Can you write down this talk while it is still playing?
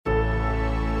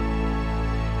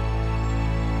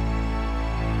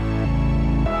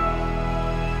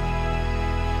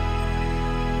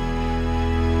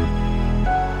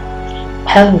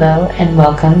Hello and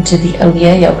welcome to the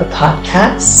Aliyah Yoga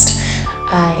Podcast.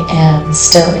 I am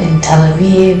still in Tel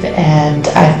Aviv and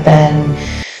I've been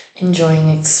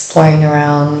enjoying exploring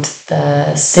around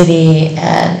the city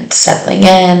and settling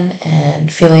in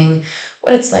and feeling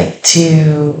what it's like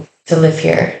to live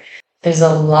here. There's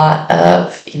a lot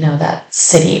of, that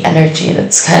city energy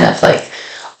that's kind of like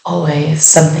always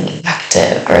something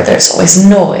active, or there's always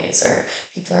noise, or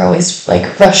people are always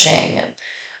like rushing, and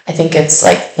I think it's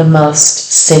like the most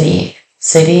city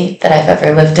that I've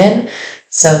ever lived in.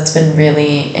 So it's been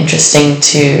really interesting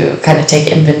to kind of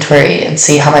take inventory and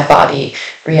see how my body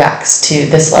reacts to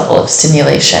this level of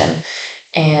stimulation.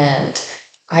 And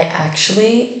I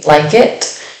actually like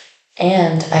it.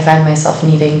 And I find myself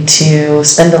needing to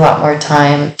spend a lot more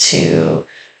time to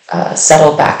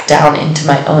settle back down into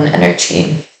my own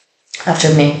energy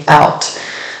after being out.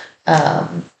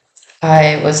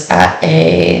 I was at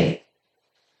a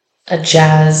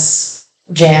jazz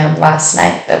jam last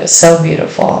night that was so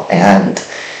beautiful, and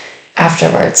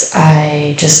afterwards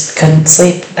I just couldn't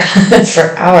sleep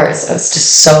for hours. I was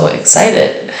just so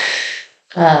excited,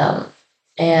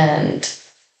 and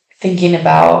thinking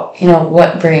about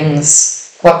what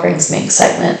brings me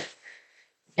excitement,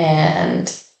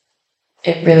 and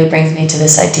it really brings me to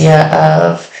this idea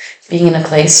of being in a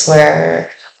place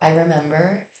where I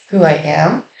remember who I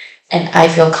am and I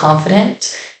feel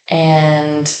confident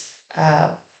and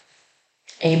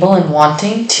able and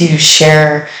wanting to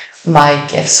share my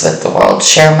gifts with the world,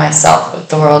 share myself with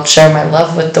the world, share my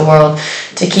love with the world,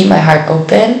 to keep my heart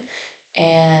open.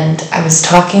 And I was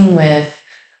talking with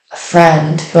a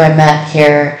friend who I met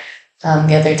here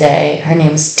the other day. Her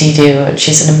name's Didu, and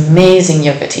she's an amazing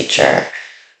yoga teacher.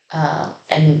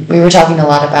 And we were talking a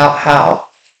lot about how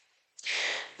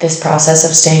this process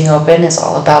of staying open is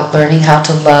all about learning how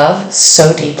to love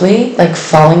so deeply, like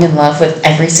falling in love with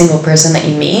every single person that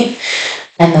you meet,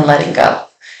 and then letting go.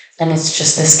 And it's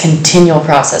just this continual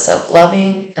process of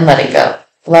loving and letting go,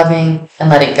 loving and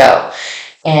letting go.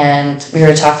 And we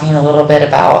were talking a little bit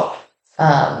about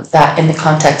that in the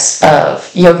context of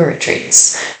yoga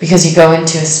retreats, because you go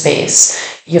into a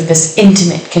space, you have this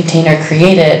intimate container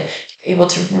created, you're able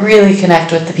to really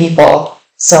connect with the people.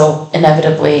 So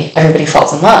inevitably, everybody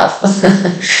falls in love.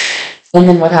 And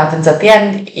then what happens at the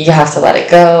end? You have to let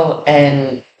it go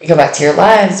and you go back to your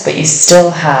lives, but you still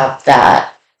have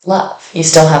that love. You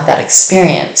still have that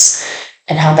experience,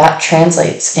 and how that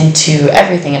translates into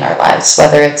everything in our lives,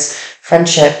 whether it's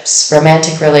friendships,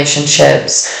 romantic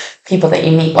relationships, people that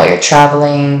you meet while you're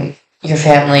traveling, your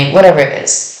family, whatever it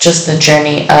is. Just the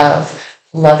journey of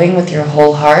loving with your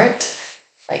whole heart,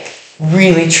 like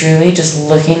really, truly just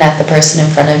looking at the person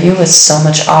in front of you with so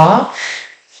much awe,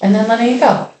 and then letting it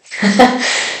go.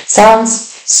 Sounds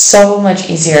so much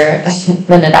easier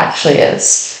than it actually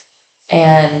is.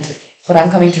 And what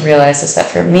I'm coming to realize is that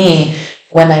for me,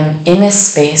 when I'm in a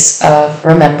space of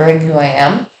remembering who I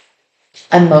am,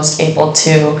 I'm most able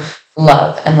to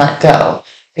love and let go,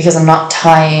 because I'm not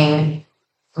tying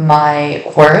my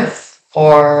worth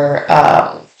or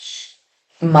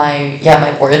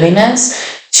my worthiness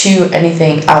to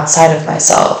anything outside of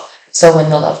myself. So when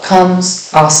the love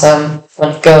comes, awesome. When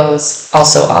it goes,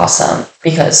 also awesome,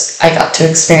 because I got to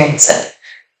experience it.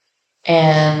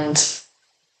 And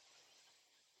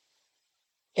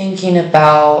thinking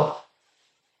about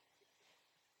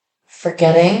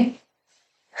forgetting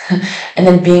and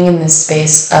then being in this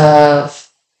space of,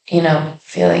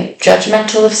 feeling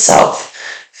judgmental of self,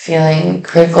 feeling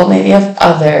critical maybe of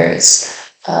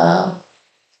others,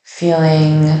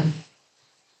 feeling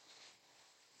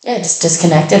just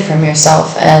disconnected from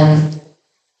yourself, and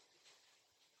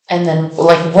then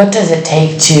like, what does it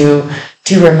take to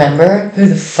remember who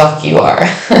the fuck you are?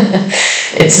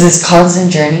 It's this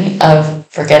constant journey of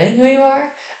forgetting who you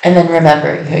are and then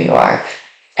remembering who you are.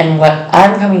 And what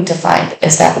I'm coming to find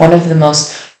is that one of the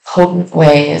most potent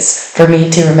ways for me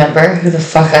to remember who the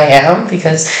fuck I am,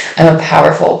 because I'm a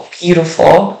powerful,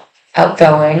 beautiful,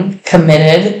 outgoing,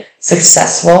 committed,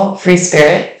 successful, free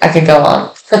spirit. I could go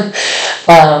on.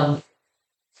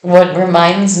 What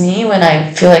reminds me when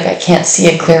I feel like I can't see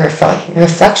a clear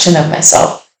reflection of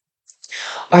myself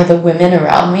are the women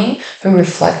around me who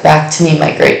reflect back to me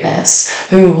my greatness,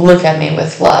 who look at me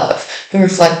with love, who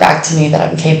reflect back to me that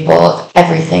I'm capable of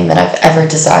everything that I've ever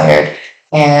desired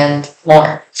and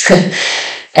more,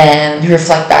 and who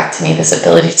reflect back to me this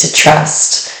ability to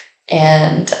trust.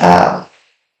 And my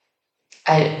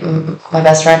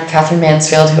best friend, Catherine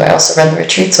Mansfield, who I also run the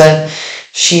retreats with,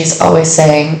 she's always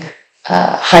saying,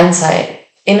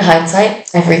 in hindsight,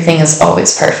 everything is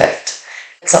always perfect.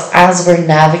 So as we're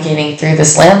navigating through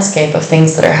this landscape of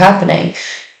things that are happening,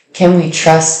 can we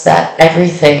trust that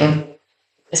everything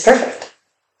is perfect,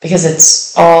 because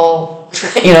it's all,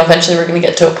 eventually we're going to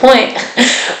get to a point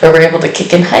where we're able to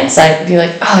kick in hindsight and be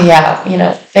like, oh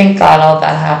yeah, thank God all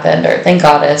that happened, or thank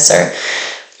Goddess, or,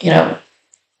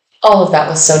 all of that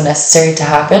was so necessary to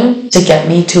happen to get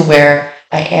me to where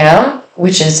I am,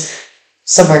 which is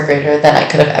somewhere greater than I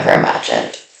could have ever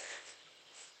imagined.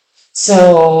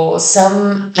 So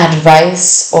some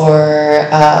advice or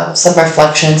some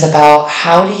reflections about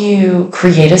how do you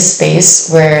create a space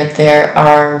where there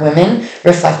are women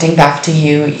reflecting back to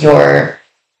you your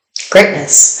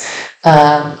greatness.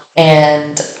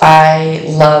 And I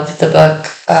love the book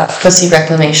Pussy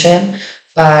Reclamation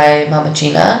by Mama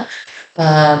Gina.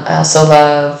 I also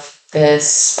love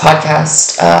this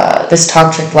podcast, This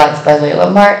Tantric Life by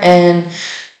Layla Martin.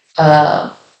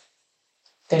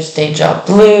 There's Deja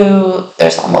Blue,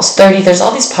 there's Almost 30, there's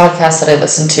all these podcasts that I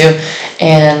listen to,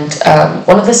 and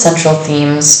one of the central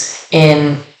themes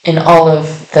in all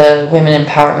of the women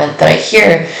empowerment that I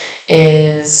hear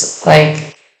is,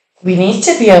 like, we need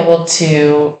to be able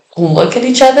to look at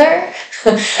each other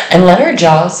and let our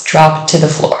jaws drop to the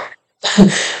floor.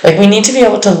 Like, we need to be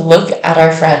able to look at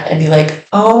our friend and be like,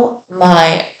 oh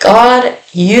my God,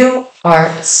 you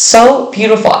are so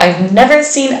beautiful. I've never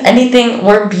seen anything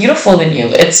more beautiful than you.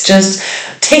 It's just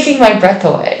taking my breath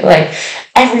away. Like,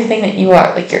 everything that you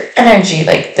are, like your energy,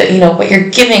 like what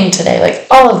you're giving today, like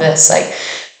all of this, like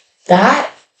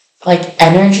that, like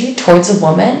energy towards a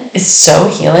woman is so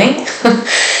healing.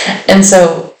 And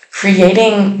so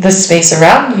creating the space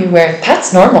around you where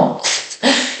that's normal.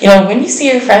 When you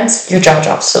see your friends, your jaw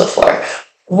drops to the floor.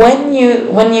 When you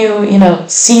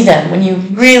see them, when you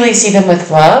really see them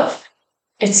with love,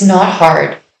 it's not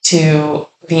hard to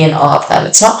be in awe of them.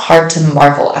 It's not hard to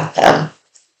marvel at them.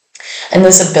 And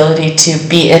this ability to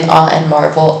be in awe and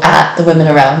marvel at the women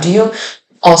around you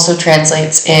also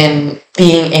translates in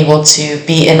being able to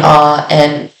be in awe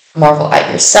and marvel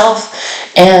at yourself,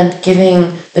 and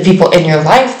giving the people in your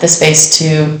life the space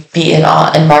to be in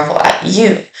awe and marvel at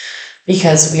you.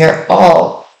 Because we are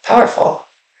all powerful.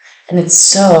 And it's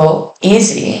so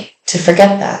easy to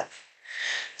forget that.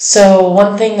 So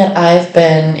one thing that I've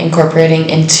been incorporating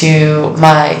into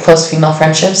my close female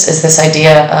friendships is this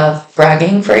idea of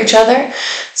bragging for each other.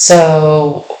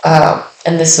 So,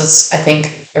 and this was, I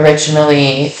think,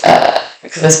 originally,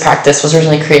 this practice was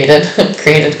originally created,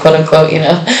 quote unquote,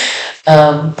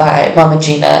 by Mama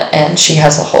Gina, and she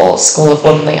has a whole school of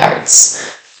womanly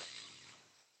arts,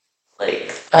 like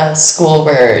a school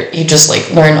where you just like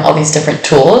learn all these different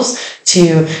tools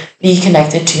to be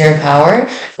connected to your power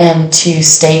and to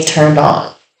stay turned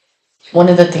on. One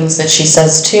of the things that she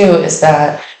says too is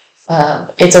that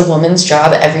it's a woman's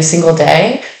job every single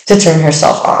day to turn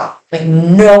herself on. Like,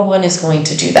 no one is going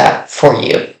to do that for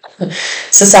you.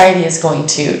 Society is going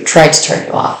to try to turn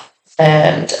you off.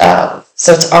 And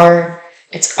so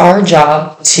it's our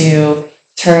job to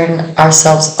turn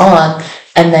ourselves on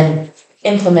and then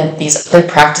implement these other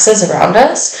practices around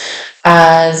us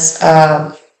as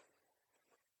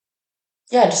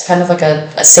just kind of like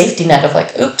a safety net of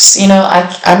like, oops,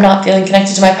 I'm not feeling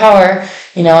connected to my power,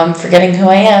 I'm forgetting who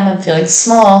I am, I'm feeling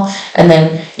small. And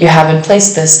then you have in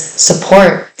place this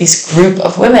support, this group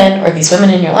of women, or these women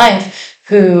in your life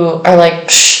who are like,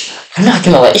 shh, I'm not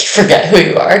going to let you forget who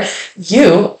you are.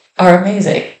 You are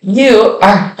amazing. You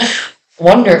are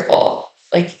wonderful.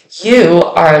 Like, you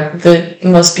are the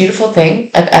most beautiful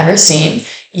thing I've ever seen.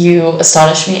 You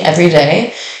astonish me every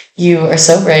day. You are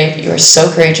so brave. You are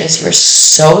so courageous. You are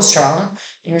so strong.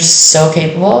 You are so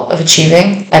capable of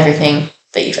achieving everything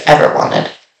that you've ever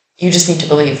wanted. You just need to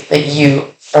believe that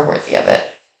you are worthy of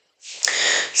it.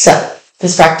 So,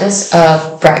 this practice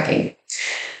of bragging.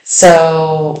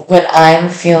 So, when I'm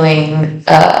feeling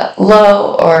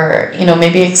low, or,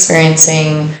 maybe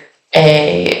experiencing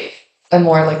a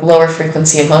more like lower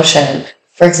frequency emotion.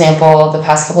 For example, the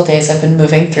past couple of days I've been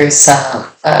moving through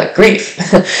some grief,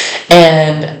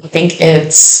 and I think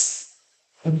it's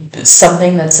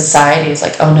something that society is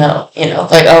like, oh no,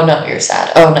 like, oh no, you're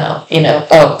sad, oh no,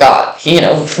 oh God,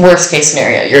 worst case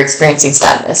scenario, you're experiencing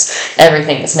sadness,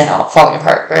 everything is now falling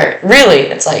apart. Where really,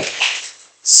 it's like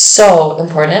so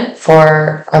important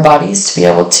for our bodies to be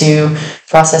able to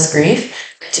process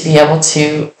grief, to be able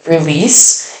to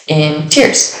release in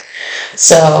tears.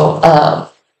 So,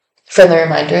 friendly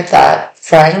reminder that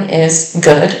crying is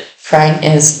good, crying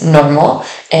is normal,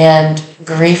 and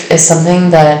grief is something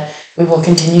that we will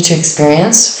continue to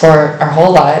experience for our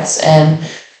whole lives. And,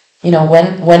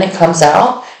 when it comes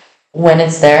out, when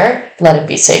it's there, let it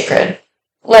be sacred.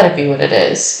 Let it be what it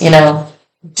is.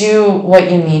 Do what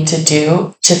you need to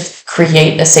do to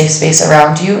create a safe space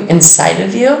around you, inside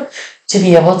of you, to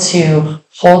be able to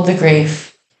hold the grief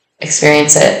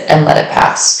experience it and let it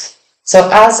pass. So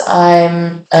as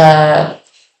I'm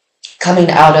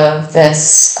coming out of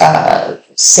this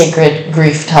sacred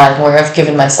grief time where I've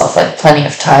given myself like plenty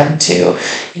of time to,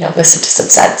 listen to some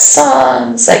sad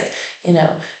songs, like,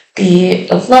 be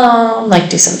alone, like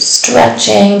do some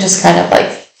stretching, just kind of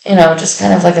like,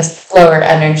 a slower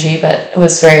energy, but it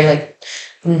was very like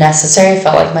necessary. It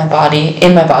felt like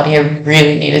in my body, I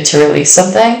really needed to release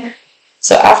something.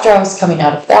 So after I was coming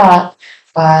out of that,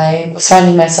 I was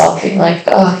finding myself being like,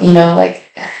 I'm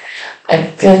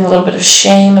feeling a little bit of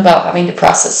shame about having to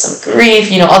process some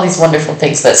grief, all these wonderful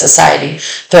things that society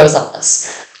throws on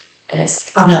us. And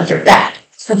it's like, oh no, you're bad.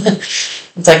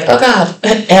 It's like, oh God,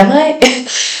 am I?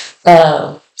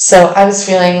 So I was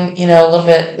feeling, a little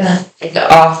bit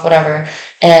off, whatever.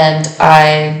 And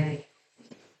I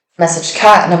messaged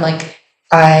Kat and I'm like,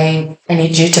 I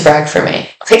need you to brag for me.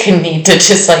 Like, I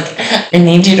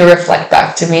need you to reflect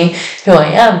back to me who I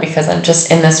am, because I'm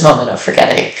just in this moment of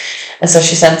forgetting. And so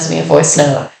she sends me a voice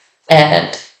note,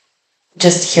 and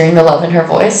just hearing the love in her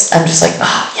voice, I'm just like,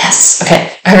 oh, yes,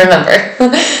 okay, I remember.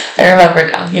 I remember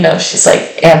now, she's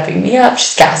like amping me up,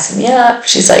 she's gassing me up,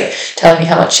 she's like telling me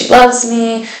how much she loves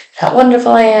me, how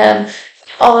wonderful I am,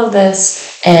 all of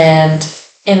this. And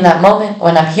in that moment,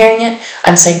 when I'm hearing it,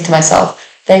 I'm saying to myself,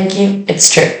 thank you, it's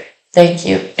true. Thank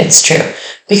you, it's true.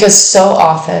 Because so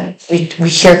often we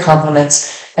hear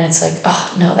compliments and it's like,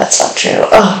 oh, no, that's not true.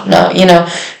 Oh, no,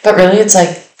 but really it's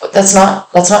like, that's not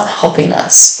helping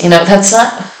us. That's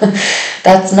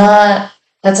not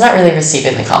really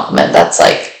receiving the compliment. That's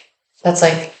like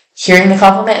hearing the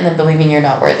compliment and then believing you're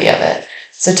not worthy of it.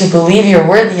 So to believe you're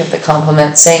worthy of the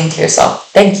compliment, saying to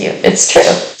yourself, thank you, it's true.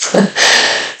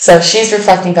 So she's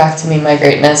reflecting back to me my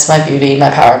greatness, my beauty, my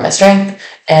power, my strength.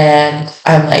 And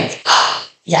I'm like, oh,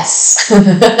 yes.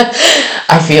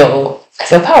 I feel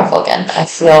powerful again. I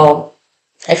feel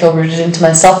rooted into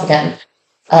myself again.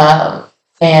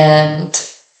 And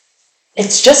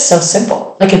it's just so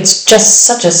simple. Like, it's just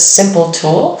such a simple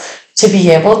tool to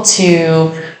be able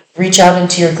to reach out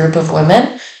into your group of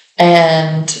women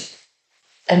and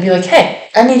be like, hey,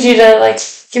 I need you to like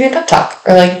give me a pep talk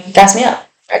or like gas me up,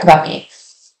 talk about me.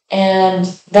 And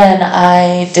then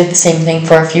I did the same thing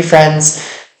for a few friends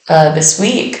this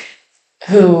week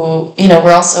who,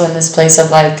 were also in this place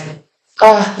of like,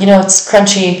 oh, it's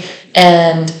crunchy.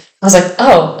 And I was like,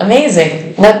 oh,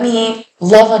 amazing. Let me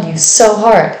love on you so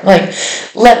hard. Like,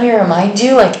 let me remind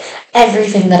you, like,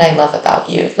 everything that I love about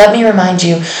you. Let me remind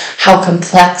you how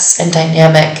complex and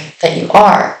dynamic that you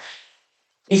are.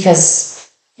 Because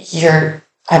every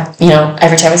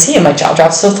time I see you, my jaw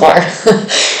drops to the floor.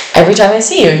 Every time I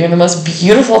see you, you're the most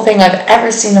beautiful thing I've ever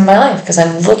seen in my life because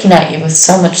I'm looking at you with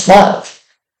so much love.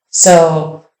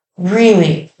 So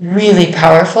really, really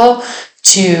powerful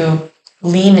to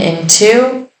lean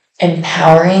into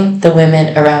empowering the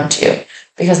women around you,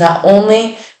 because not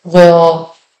only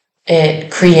will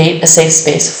it create a safe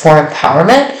space for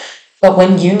empowerment, but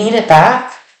when you need it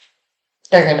back,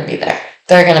 they're going to be there.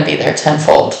 They're going to be there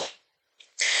tenfold.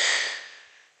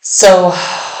 So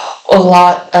a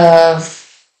lot of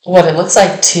what it looks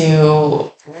like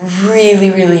to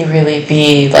really, really, really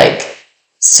be like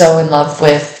so in love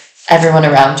with everyone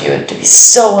around you and to be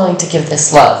so willing to give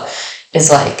this love is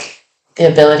like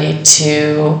the ability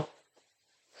to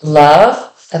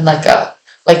love and let go.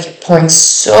 Like pouring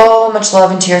so much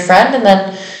love into your friend, and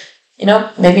then,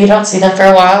 maybe you don't see them for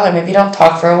a while, or maybe you don't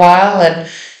talk for a while, and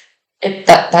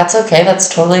that's okay.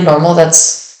 That's totally normal.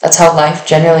 That's how life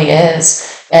generally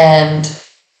is. And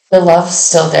the love's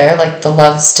still there, like the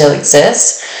love still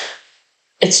exists.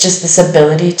 It's just this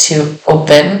ability to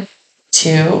open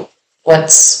to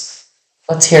what's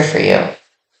here for you.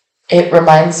 It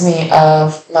reminds me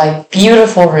of my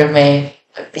beautiful roommate,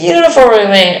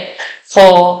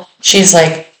 Cole. She's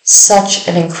like such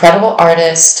an incredible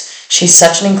artist. She's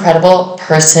such an incredible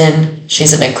person.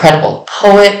 She's an incredible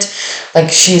poet. Like,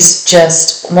 she's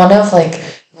just one of like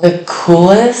the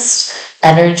coolest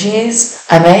energies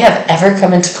I may have ever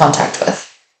come into contact with.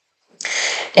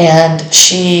 And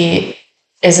she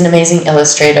is an amazing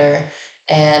illustrator,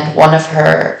 and one of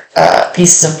her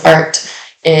pieces of art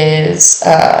is,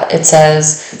 it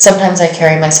says, sometimes I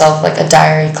carry myself like a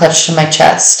diary clutched to my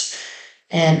chest,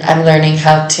 and I'm learning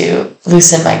how to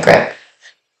loosen my grip.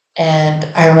 And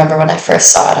I remember when I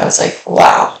first saw it, I was like,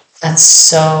 wow, that's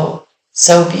so,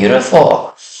 so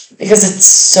beautiful, because it's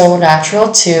so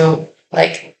natural to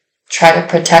like try to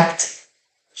protect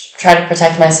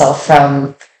myself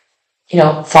from,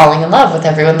 falling in love with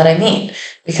everyone that I meet,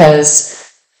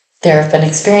 because there have been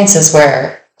experiences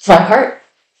where my heart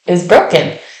is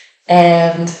broken,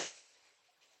 and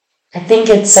I think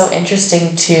it's so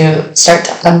interesting to start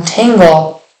to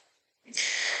untangle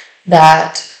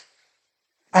that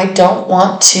I don't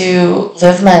want to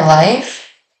live my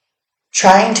life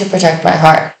trying to protect my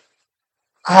heart.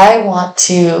 I want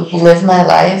to live my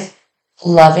life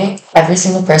loving every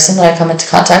single person that I come into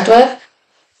contact with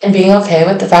and being okay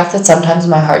with the fact that sometimes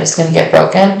my heart is going to get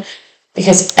broken,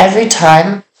 because every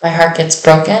time my heart gets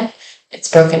broken,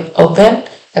 it's broken open.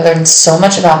 I learn so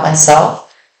much about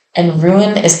myself, and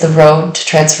ruin is the road to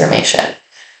transformation.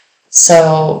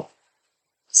 So,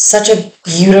 such a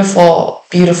beautiful,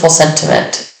 beautiful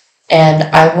sentiment. And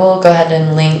I will go ahead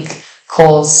and link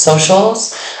Cole's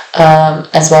socials,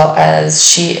 as well as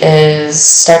she is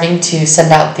starting to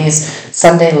send out these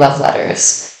Sunday love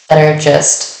letters that are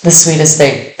just the sweetest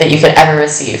thing that you could ever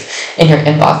receive in your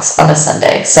inbox on a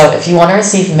Sunday. So if you want to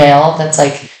receive mail that's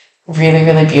like really,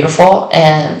 really beautiful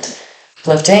and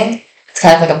uplifting, it's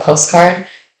kind of like a postcard,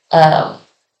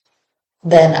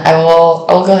 then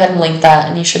I'll go ahead and link that,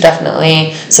 and you should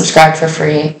definitely subscribe for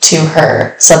free to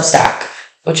her Substack,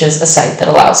 which is a site that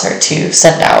allows her to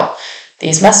send out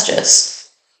these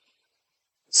messages.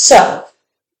 So,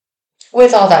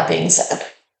 with all that being said,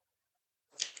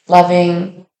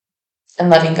 loving and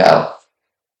letting go,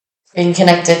 being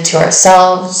connected to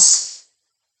ourselves,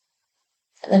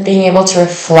 and then being able to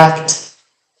reflect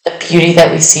the beauty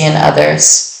that we see in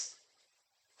others,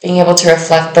 being able to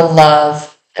reflect the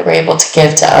love that we're able to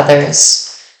give to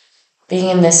others, being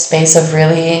in this space of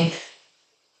really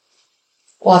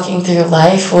walking through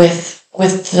life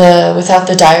without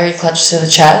the diary clutched to the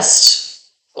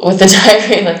chest, with the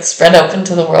diary like spread open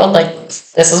to the world, like,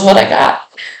 this is what I got.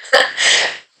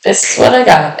 This is what I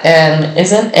got. And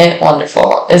isn't it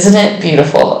wonderful? Isn't it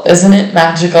beautiful? Isn't it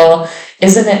magical?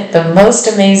 Isn't it the most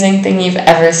amazing thing you've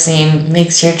ever seen?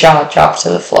 Makes your jaw drop to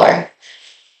the floor.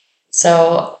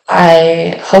 So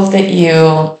I hope that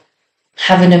you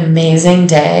have an amazing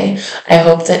day. I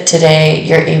hope that today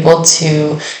you're able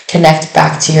to connect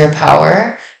back to your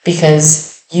power,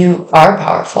 because you are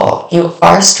powerful, you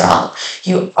are strong,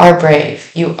 you are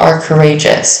brave, you are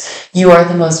courageous. You are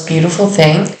the most beautiful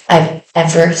thing I've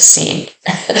ever seen.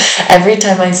 Every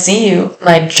time I see you,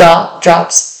 my jaw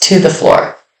drops to the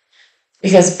floor.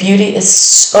 Because beauty is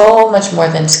so much more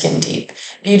than skin deep.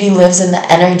 Beauty lives in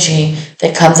the energy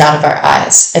that comes out of our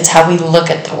eyes. It's how we look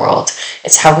at the world.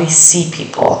 It's how we see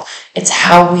people. It's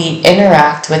how we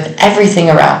interact with everything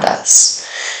around us.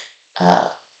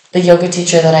 The yoga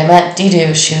teacher that I met,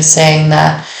 Didu, she was saying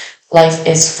that life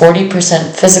is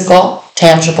 40% physical,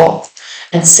 tangible,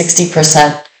 and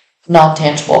 60%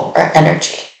 non-tangible, or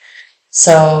energy.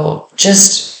 So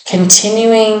just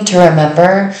continuing to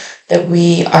remember that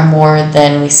we are more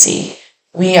than we see.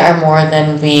 We are more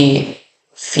than we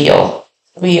feel.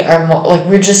 We are more, like,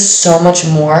 we're just so much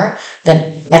more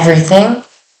than everything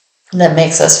that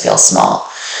makes us feel small.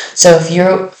 So if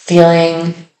you're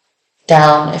feeling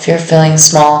down, if you're feeling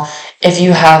small, if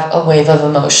you have a wave of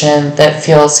emotion that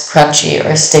feels crunchy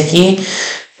or sticky,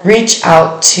 reach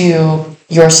out to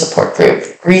your support group.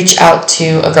 Reach out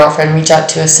to a girlfriend, reach out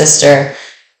to a sister,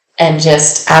 and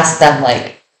just ask them,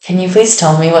 like, can you please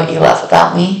tell me what you love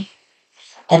about me?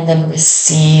 And then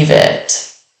receive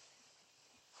it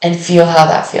and feel how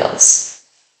that feels.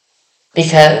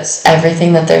 Because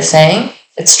everything that they're saying,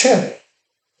 it's true.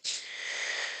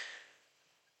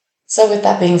 So with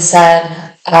that being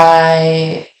said,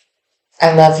 I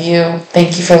love you.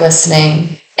 Thank you for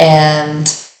listening. And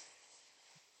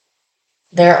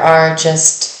there are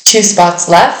just 2 spots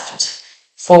left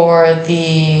for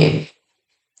the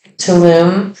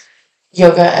Tulum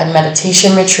yoga and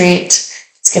meditation retreat.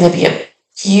 It's going to be a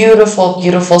beautiful,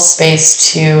 beautiful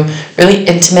space to really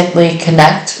intimately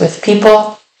connect with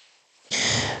people,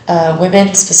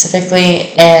 women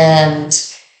specifically, and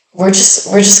we're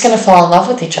just going to fall in love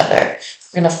with each other.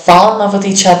 We're going to fall in love with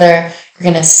each other. We're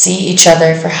going to see each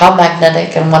other for how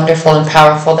magnetic and wonderful and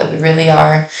powerful that we really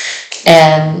are.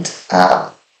 And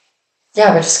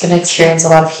we're just going to experience a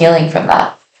lot of healing from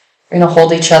that. We're going to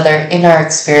hold each other in our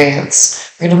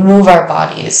experience. We're going to move our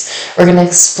bodies. We're going to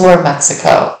explore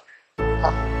Mexico.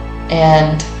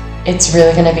 And it's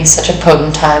really going to be such a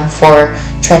potent time for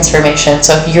transformation.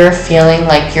 So if you're feeling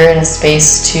like you're in a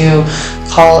space to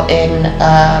call in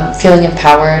feeling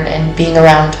empowered and being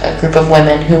around a group of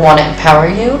women who want to empower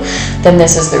you, then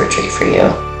this is the retreat for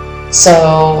you.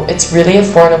 So it's really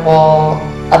affordable,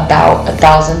 about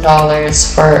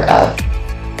 $1,000 for a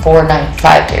 4-night,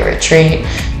 5-day retreat.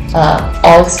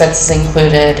 All expenses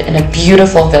included, in a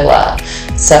beautiful villa.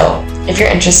 So if you're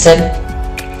interested,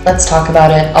 let's talk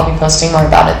about it. I'll be posting more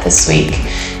about it this week.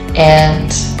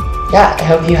 And I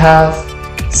hope you have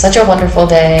such a wonderful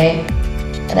day.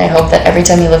 And I hope that every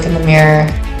time you look in the mirror,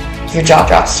 your jaw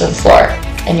drops to the floor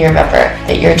and you remember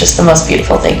that you're just the most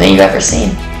beautiful thing that you've ever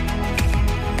seen.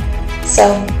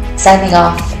 So, signing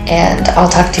off, and I'll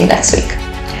talk to you next week.